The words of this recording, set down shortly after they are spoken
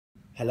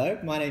Hello,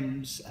 my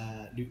name's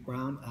Luke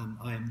Brown and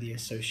I am the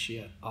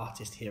Associate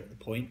Artist here at The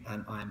Point,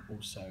 and I'm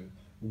also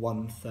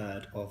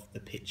 1/3 of the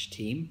pitch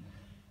team.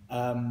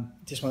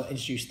 Just want to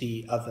introduce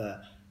the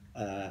other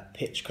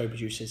pitch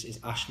co-producers is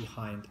Ashley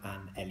Hind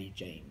and Ellie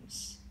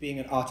James. Being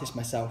an artist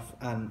myself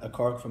and a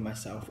choreographer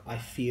myself, I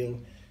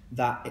feel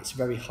that it's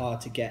very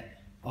hard to get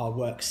our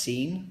work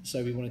seen,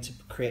 so we wanted to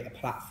create a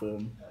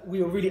platform.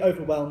 We were really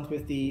overwhelmed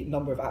with the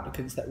number of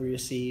applicants that we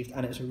received,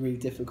 and it's a really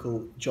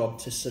difficult job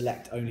to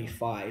select only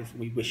 5.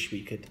 We wish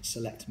we could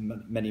select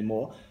many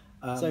more.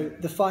 So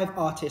the 5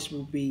 artists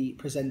will be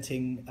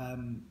presenting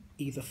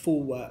either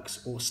full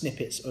works or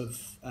snippets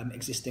of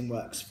existing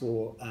works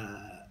for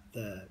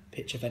the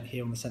pitch event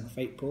here on the 7th of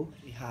April.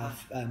 We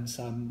have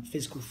some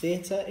physical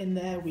theatre in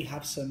there, we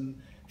have some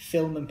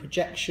film and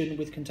projection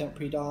with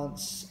contemporary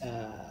dance,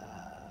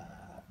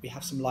 we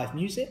have some live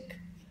music,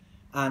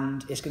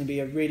 and it's going to be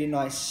a really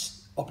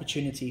nice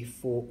opportunity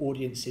for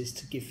audiences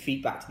to give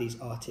feedback to these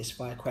artists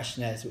via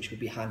questionnaires, which we'll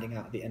be handing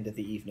out at the end of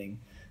the evening.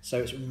 So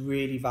it's a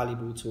really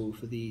valuable tool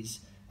for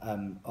these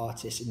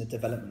artists in the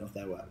development of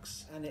their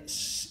works. And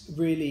it's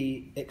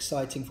really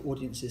exciting for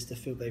audiences to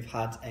feel they've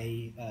had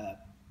a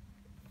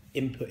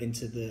input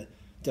into the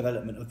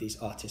development of these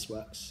artists'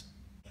 works.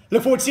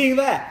 Look forward to seeing you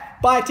there.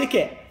 Buy a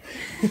ticket.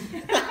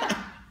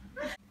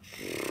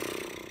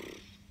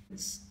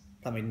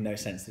 That made no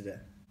sense, did it?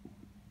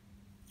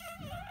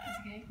 That's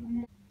okay.